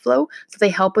blood flow, so they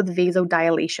help with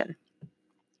vasodilation.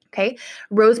 Okay.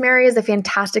 Rosemary is a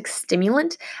fantastic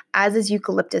stimulant, as is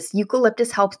eucalyptus. Eucalyptus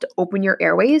helps to open your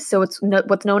airways. So it's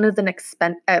what's known as an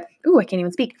expectorant.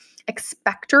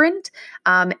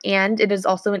 And it is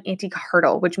also an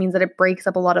anticardial, which means that it breaks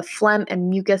up a lot of phlegm and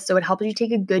mucus. So it helps you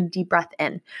take a good deep breath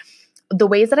in. The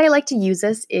ways that I like to use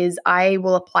this is I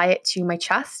will apply it to my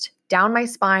chest, down my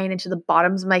spine, and to the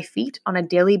bottoms of my feet on a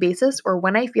daily basis, or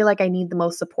when I feel like I need the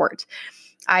most support.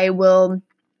 I will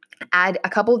add a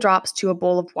couple drops to a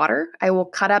bowl of water. I will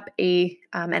cut up an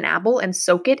apple and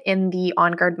soak it in the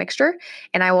On Guard mixture,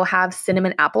 and I will have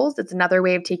cinnamon apples. It's another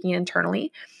way of taking it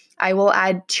internally. I will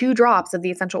add 2 drops of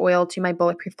the essential oil to my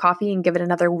bulletproof coffee and give it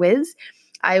another whiz.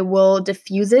 I will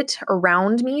diffuse it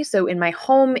around me, so in my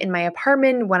home, in my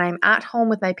apartment, when I'm at home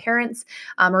with my parents,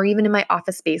 or even in my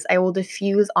office space, I will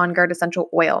diffuse On Guard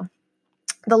essential oil.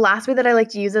 The last way that I like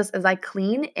to use this is I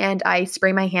clean and I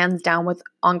spray my hands down with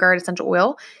On Guard essential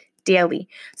oil daily.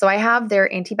 So I have their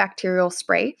antibacterial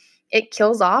spray. It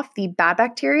kills off the bad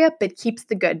bacteria, but keeps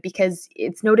the good, because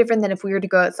it's no different than if we were to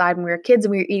go outside when we were kids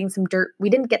and we were eating some dirt.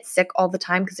 We didn't get sick all the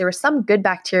time because there was some good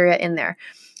bacteria in there.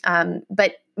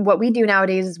 But what we do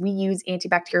nowadays is we use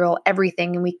antibacterial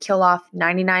everything and we kill off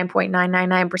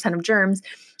 99.999% of germs.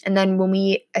 And then when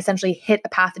we essentially hit a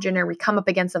pathogen or we come up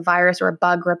against a virus or a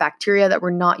bug or a bacteria that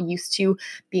we're not used to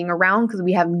being around because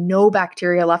we have no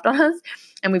bacteria left on us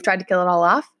and we've tried to kill it all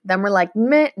off, then we're like,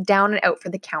 meh, down and out for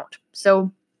the count.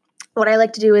 So what I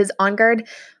like to do is On Guard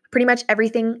pretty much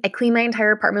everything. I clean my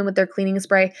entire apartment with their cleaning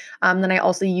spray. Then I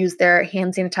also use their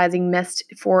hand sanitizing mist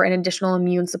for an additional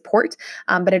immune support.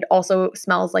 But it also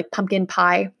smells like pumpkin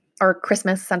pie or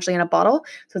Christmas essentially in a bottle.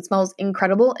 So it smells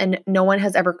incredible and no one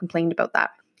has ever complained about that.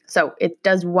 So it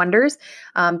does wonders.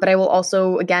 But I will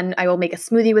also, again, I will make a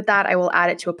smoothie with that. I will add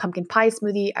it to a pumpkin pie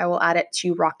smoothie. I will add it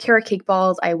to raw carrot cake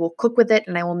balls. I will cook with it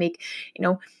and I will make,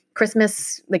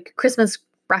 Christmas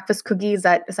breakfast cookies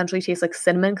that essentially taste like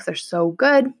cinnamon because they're so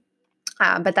good.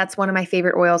 But that's one of my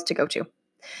favorite oils to go to.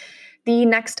 The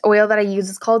next oil that I use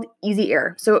is called Easy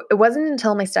Air. So it wasn't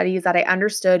until my studies that I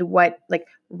understood what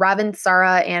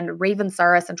Ravensara and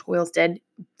Ravensara essential oils did.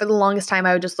 For the longest time,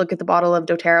 I would just look at the bottle of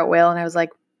doTERRA oil and I was like,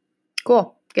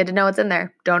 cool, good to know it's in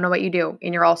there. Don't know what you do.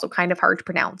 And you're also kind of hard to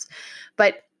pronounce.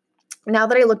 But now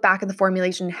that I look back at the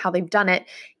formulation and how they've done it,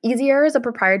 Easy Air is a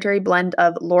proprietary blend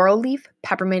of laurel leaf,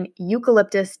 peppermint,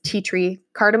 eucalyptus, tea tree,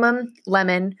 cardamom,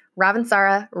 lemon,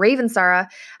 Ravensara.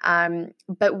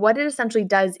 But what it essentially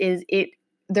does is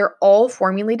they're all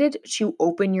formulated to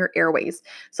open your airways.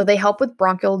 So they help with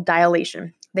bronchial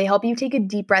dilation. They help you take a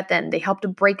deep breath in. They help to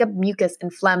break up mucus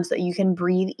and phlegm so that you can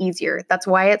breathe easier. That's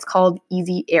why it's called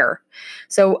Easy Air.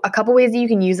 So a couple ways that you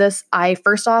can use this. I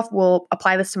first off will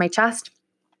apply this to my chest.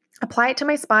 Apply it to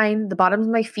my spine, the bottoms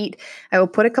of my feet. I will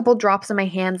put a couple drops in my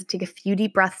hands, take a few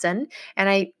deep breaths in, and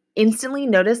I instantly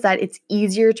notice that it's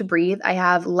easier to breathe. I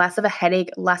have less of a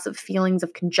headache, less of feelings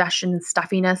of congestion and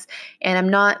stuffiness, and I'm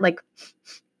not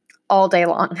all day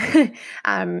long.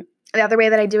 The other way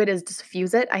that I do it is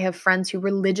diffuse it. I have friends who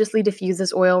religiously diffuse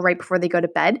this oil right before they go to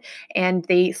bed, and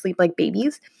they sleep like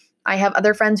babies. I have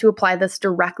other friends who apply this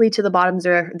directly to the bottoms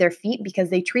of their feet because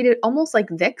they treat it almost like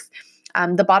Vicks.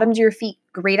 The bottoms of your feet,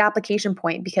 great application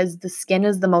point because the skin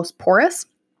is the most porous,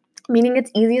 meaning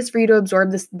it's easiest for you to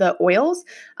absorb the oils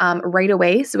right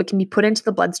away. So it can be put into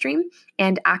the bloodstream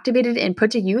and activated and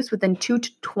put to use within 2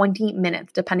 to 20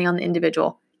 minutes, depending on the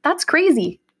individual. That's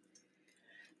crazy.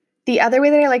 The other way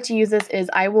that I like to use this is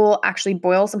I will actually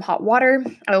boil some hot water.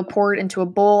 I will pour it into a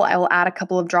bowl. I will add a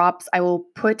couple of drops. I will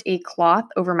put a cloth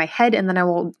over my head and then I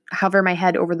will hover my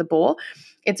head over the bowl.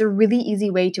 It's a really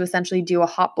easy way to essentially do a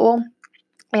hot bowl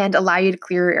and allow you to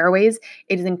clear your airways.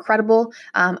 It is incredible.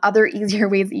 Other easier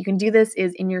ways that you can do this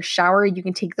is in your shower. You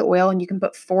can take the oil and you can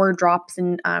put 4 drops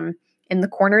in in the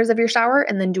corners of your shower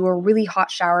and then do a really hot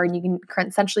shower, and you can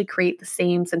essentially create the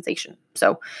same sensation.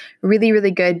 So really, really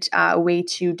good way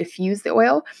to diffuse the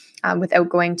oil without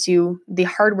going to the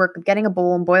hard work of getting a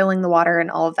bowl and boiling the water and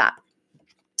all of that.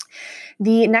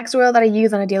 The next oil that I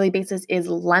use on a daily basis is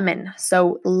lemon.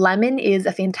 So lemon is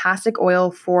a fantastic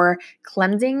oil for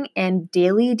cleansing and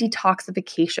daily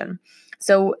detoxification.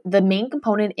 So the main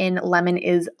component in lemon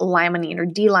is limonene, or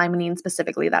D-limonene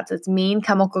specifically. That's its main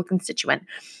chemical constituent.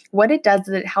 What it does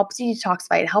is it helps you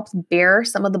detoxify. It helps bear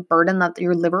some of the burden that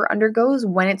your liver undergoes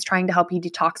when it's trying to help you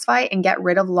detoxify and get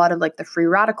rid of a lot of like the free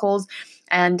radicals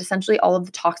and essentially all of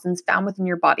the toxins found within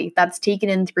your body that's taken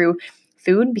in through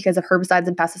food because of herbicides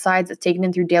and pesticides. It's taken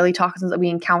in through daily toxins that we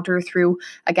encounter through,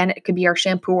 again, it could be our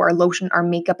shampoo, our lotion, our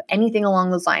makeup, anything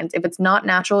along those lines. If it's not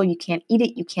natural, you can't eat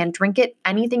it, you can't drink it.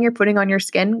 Anything you're putting on your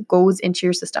skin goes into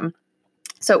your system.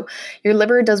 So your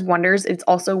liver does wonders. It's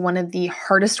also one of the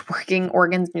hardest working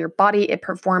organs in your body. It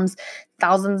performs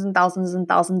thousands and thousands and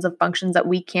thousands of functions that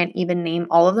we can't even name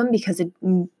all of them because it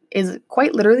is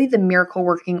quite literally the miracle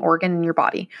working organ in your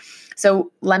body.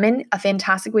 So lemon, a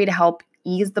fantastic way to help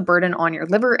ease the burden on your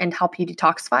liver and help you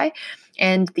detoxify.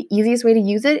 And the easiest way to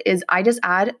use it is I just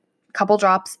add a couple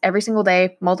drops every single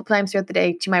day, multiple times throughout the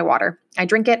day to my water. I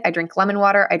drink it. I drink lemon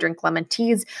water. I drink lemon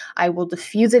teas. I will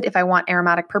diffuse it if I want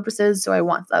aromatic purposes. So I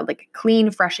want like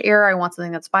clean, fresh air. I want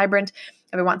something that's vibrant.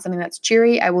 If I want something that's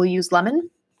cheery, I will use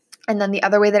lemon. And then the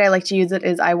other way that I like to use it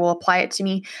is I will apply it to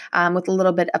me with a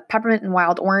little bit of peppermint and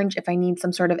wild orange if I need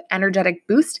some sort of energetic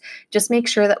boost. Just make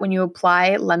sure that when you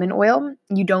apply lemon oil,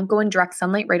 you don't go in direct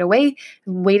sunlight right away.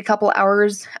 Wait a couple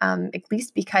hours at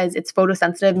least, because it's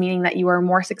photosensitive, meaning that you are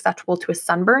more susceptible to a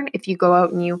sunburn if you go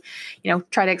out and you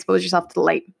try to expose yourself to the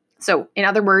light. So in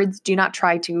other words, do not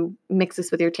try to mix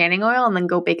this with your tanning oil and then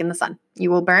go bake in the sun. You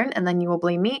will burn and then you will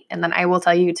blame me, and then I will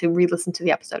tell you to re-listen to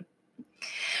the episode.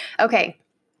 Okay.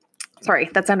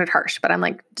 Sorry, that sounded harsh, but I'm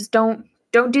like, just don't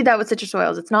do that with citrus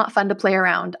oils. It's not fun to play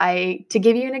around. To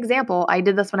give you an example, I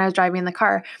did this when I was driving in the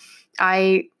car.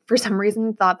 I, for some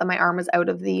reason, thought that my arm was out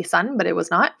of the sun, but it was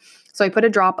not. So I put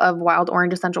a drop of wild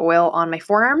orange essential oil on my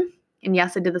forearm. And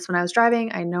yes, I did this when I was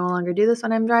driving. I no longer do this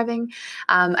when I'm driving.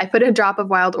 I put a drop of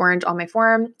wild orange on my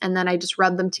forearm, and then I just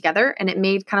rubbed them together, and it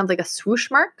made kind of like a swoosh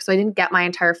mark. So I didn't get my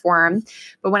entire forearm.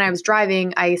 But when I was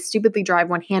driving, I stupidly drive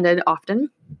one-handed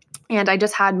often. And I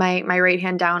just had my right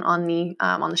hand down on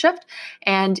the shift,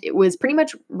 and it was pretty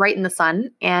much right in the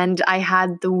sun. And I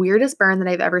had the weirdest burn that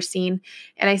I've ever seen.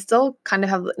 And I still kind of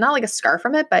have not like a scar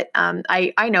from it, but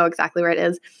I know exactly where it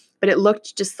is. But it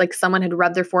looked just like someone had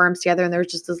rubbed their forearms together, and there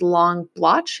was just this long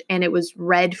blotch, and it was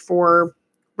red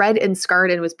and scarred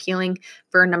and was peeling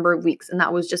for a number of weeks. And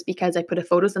that was just because I put a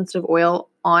photosensitive oil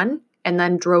on and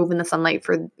then drove in the sunlight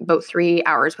for about 3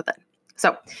 hours with it.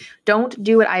 So don't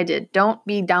do what I did. Don't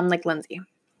be dumb like Lindsay.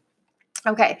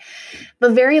 Okay.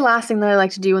 The very last thing that I like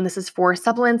to do, and this is for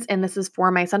supplements and this is for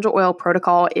my essential oil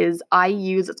protocol, is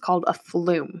it's called a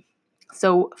flume.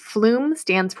 So flume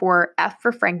stands for F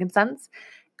for frankincense,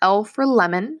 L for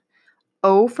lemon,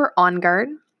 O for On Guard,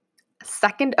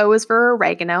 second O is for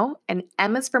oregano, and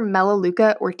M is for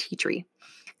melaleuca or tea tree.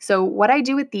 So what I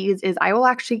do with these is I will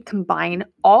actually combine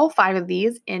all 5 of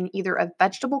these in either a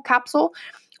vegetable capsule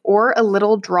or a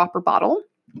little dropper bottle.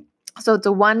 So it's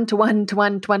a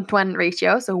 1:1:1:1:1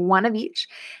 ratio, so 1 of each.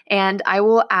 And I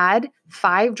will add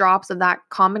 5 drops of that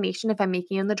combination if I'm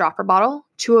making it in the dropper bottle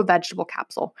to a vegetable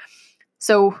capsule.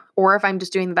 So, or if I'm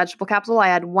just doing the vegetable capsule, I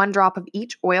add 1 drop of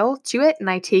each oil to it, and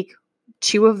I take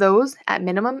 2 of those at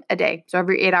minimum a day. So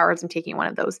every 8 hours, I'm taking 1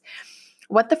 of those.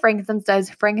 What the frankincense does,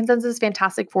 frankincense is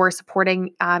fantastic for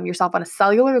supporting yourself on a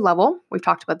cellular level. We've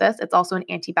talked about this. It's also an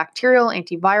antibacterial,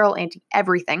 antiviral,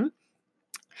 anti-everything.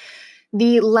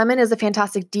 The lemon is a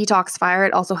fantastic detoxifier.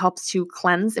 It also helps to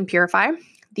cleanse and purify.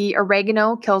 The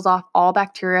oregano kills off all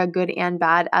bacteria, good and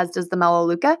bad, as does the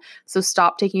melaleuca. So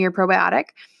stop taking your probiotic.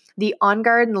 The On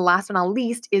Guard, and the last but not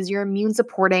least, is your immune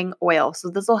supporting oil. So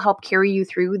this will help carry you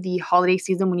through the holiday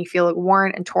season when you feel like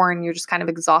worn and torn and you're just kind of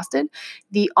exhausted.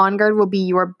 The On Guard will be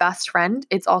your best friend.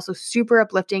 It's also super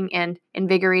uplifting and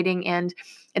invigorating, and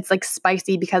it's like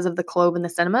spicy because of the clove and the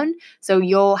cinnamon. So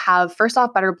you'll have, first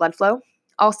off, better blood flow.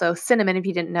 Also, cinnamon, if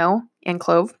you didn't know, and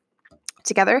clove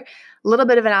together, a little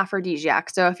bit of an aphrodisiac.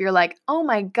 So if you're like, oh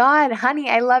my God, honey,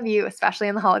 I love you, especially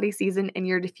in the holiday season, and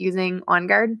you're diffusing On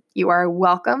Guard, you are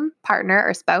welcome, partner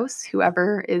or spouse,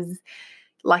 whoever is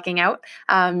lucking out.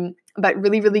 But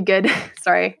really, really good.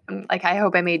 Sorry. I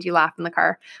hope I made you laugh in the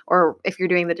car, or if you're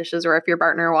doing the dishes, or if your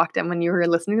partner walked in when you were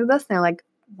listening to this and they're like,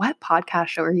 what podcast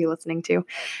show are you listening to?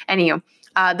 Anywho,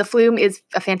 the flume is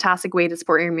a fantastic way to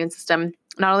support your immune system.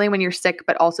 not only when you're sick,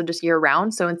 but also just year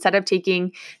round. So instead of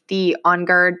taking the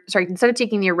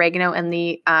oregano and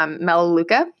the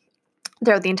Melaleuca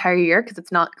throughout the entire year, because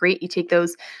it's not great, you take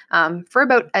those for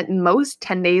about at most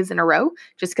 10 days in a row,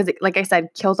 just because, like I said,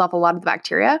 kills off a lot of the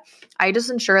bacteria. I just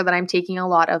ensure that I'm taking a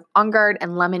lot of On Guard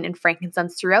and lemon and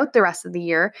frankincense throughout the rest of the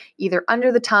year, either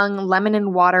under the tongue, lemon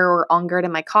and water, or On Guard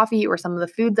in my coffee or some of the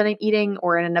foods that I'm eating,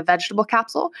 or in a vegetable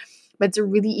capsule. But it's a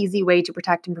really easy way to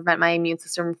protect and prevent my immune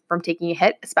system from taking a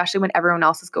hit, especially when everyone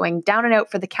else is going down and out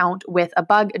for the count with a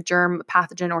bug, a germ, a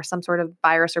pathogen, or some sort of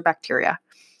virus or bacteria.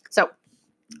 So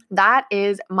that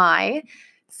is my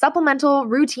supplemental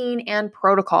routine and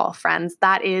protocol, friends.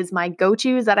 That is my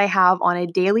go-tos that I have on a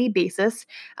daily basis,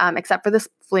 except for this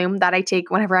Flume that I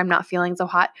take whenever I'm not feeling so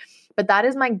hot. But that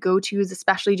is my go-tos,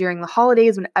 especially during the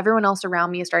holidays when everyone else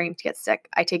around me is starting to get sick.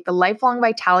 I take the Lifelong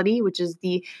Vitality, which is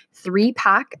the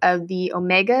 3-pack of the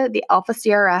Omega, the Alpha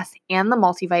CRS, and the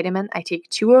multivitamin. I take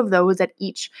 2 of those at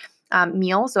each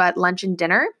meal, so at lunch and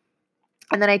dinner.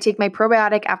 And then I take my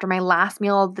probiotic after my last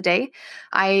meal of the day.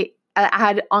 I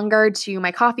add On Guard to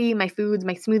my coffee, my foods,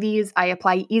 my smoothies. I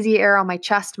apply Easy Air on my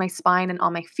chest, my spine, and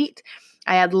on my feet.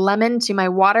 I add lemon to my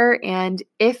water, and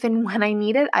if and when I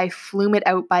need it, I flume it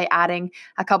out by adding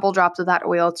a couple drops of that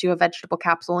oil to a vegetable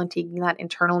capsule and taking that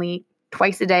internally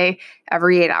twice a day,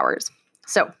 every 8 hours.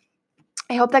 So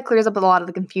I hope that clears up a lot of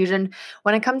the confusion.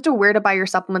 When it comes to where to buy your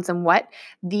supplements and what,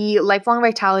 the Lifelong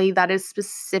Vitality, that is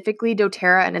specifically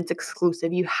doTERRA and it's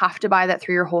exclusive. You have to buy that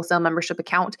through your wholesale membership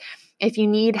account. If you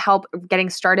need help getting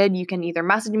started, you can either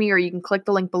message me or you can click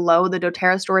the link below. The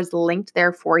doTERRA store is linked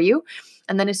there for you.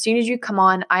 And then as soon as you come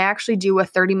on, I actually do a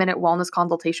 30-minute wellness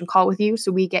consultation call with you.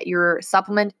 So we get your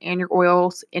supplement and your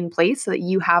oils in place so that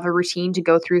you have a routine to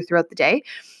go throughout the day.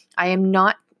 I'm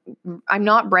not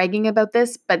bragging about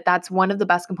this, but that's one of the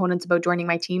best components about joining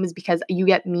my team is because you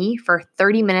get me for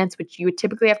 30 minutes, which you would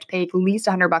typically have to pay at least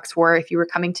 $100 for if you were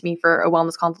coming to me for a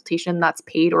wellness consultation that's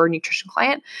paid or a nutrition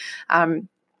client.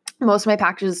 Most of my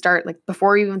packages start like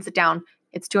before you even sit down.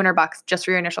 It's $200 just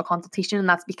for your initial consultation, and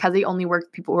that's because they only work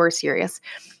with people who are serious.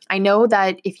 I know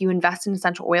that if you invest in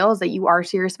essential oils, that you are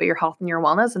serious about your health and your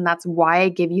wellness, and that's why I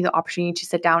give you the opportunity to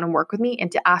sit down and work with me and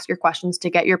to ask your questions to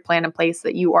get your plan in place so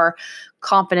that you are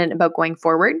confident about going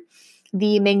forward.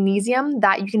 The magnesium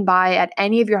that you can buy at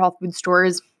any of your health food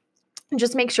stores,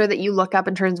 just make sure that you look up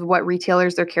in terms of what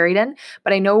retailers they're carried in.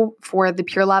 But I know for the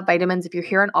Pure Lab vitamins, if you're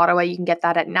here in Ottawa, you can get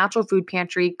that at Natural Food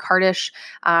Pantry, Cardish,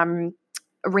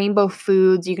 Rainbow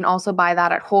Foods. You can also buy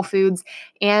that at Whole Foods.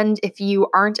 And if you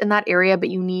aren't in that area, but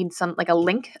you need some like a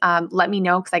link, let me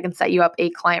know because I can set you up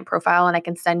a client profile and I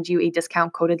can send you a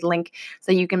discount coded link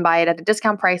so you can buy it at a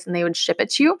discount price and they would ship it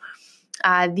to you.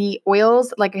 The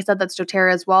oils, like I said, that's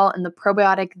doTERRA as well. And the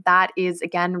probiotic, that is,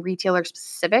 again, retailer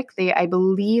specific. They, I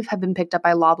believe, have been picked up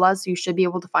by Loblaws, so you should be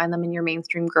able to find them in your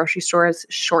mainstream grocery stores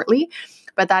shortly.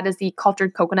 But that is the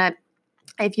cultured coconut.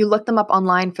 If you look them up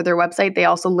online for their website, they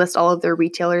also list all of their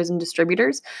retailers and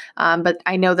distributors. But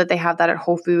I know that they have that at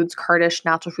Whole Foods, Cardish,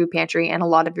 Natural Food Pantry, and a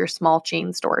lot of your small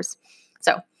chain stores.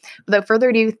 So without further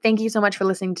ado, thank you so much for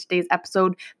listening to today's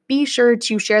episode. Be sure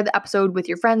to share the episode with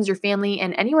your friends, your family,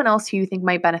 and anyone else who you think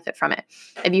might benefit from it.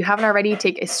 If you haven't already,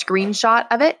 take a screenshot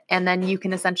of it, and then you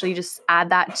can essentially just add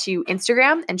that to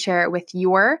Instagram and share it with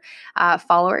your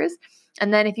followers.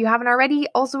 And then if you haven't already,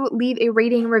 also leave a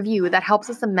rating review. That helps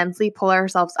us immensely pull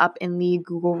ourselves up in the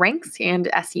Google ranks and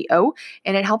SEO,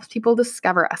 and it helps people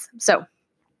discover us. So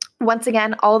once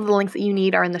again, all of the links that you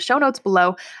need are in the show notes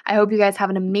below. I hope you guys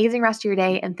have an amazing rest of your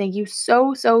day, and thank you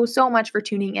so much for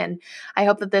tuning in. I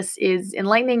hope that this is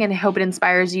enlightening, and I hope it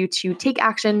inspires you to take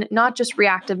action, not just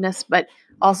reactiveness, but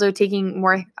also taking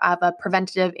more of a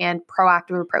preventative and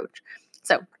proactive approach.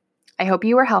 So I hope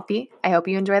you are healthy. I hope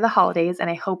you enjoy the holidays,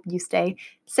 and I hope you stay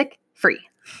sick free.